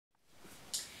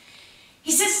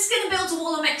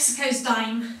all of Mexico's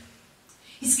dime.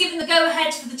 He's given the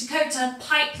go-ahead for the Dakota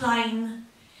pipeline.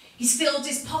 He's filled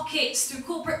his pockets through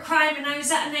corporate crime, and now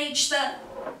he's at an age that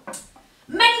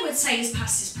many would say is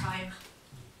past his prime.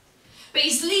 But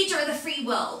he's the leader of the free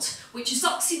world, which is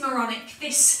oxymoronic.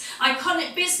 This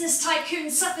iconic business tycoon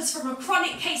suffers from a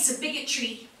chronic case of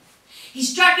bigotry.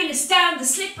 He's dragging us down the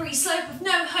slippery slope of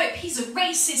no hope. He's a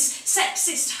racist,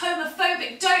 sexist,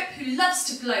 homophobic dope who loves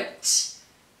to gloat.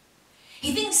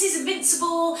 He thinks he's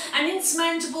invincible and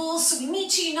insurmountable, so we need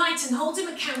to unite and hold him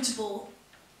accountable.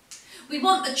 We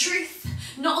want the truth,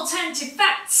 not alternative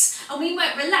facts, and we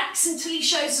won't relax until he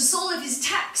shows us all of his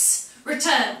tax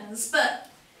returns.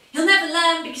 But he'll never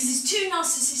learn because he's too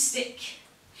narcissistic.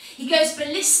 He goes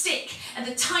ballistic at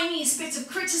the tiniest bit of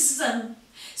criticism.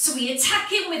 So we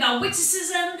attack him with our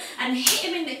witticism and hit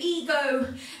him in the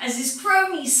ego as his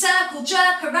cronies circle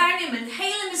jerk around him and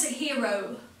hail him as a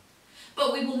hero.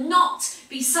 But we will not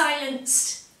be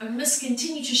silenced, and we must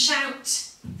continue to shout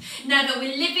now that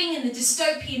we're living in the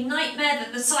dystopian nightmare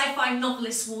that the sci-fi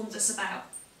novelist warned us about.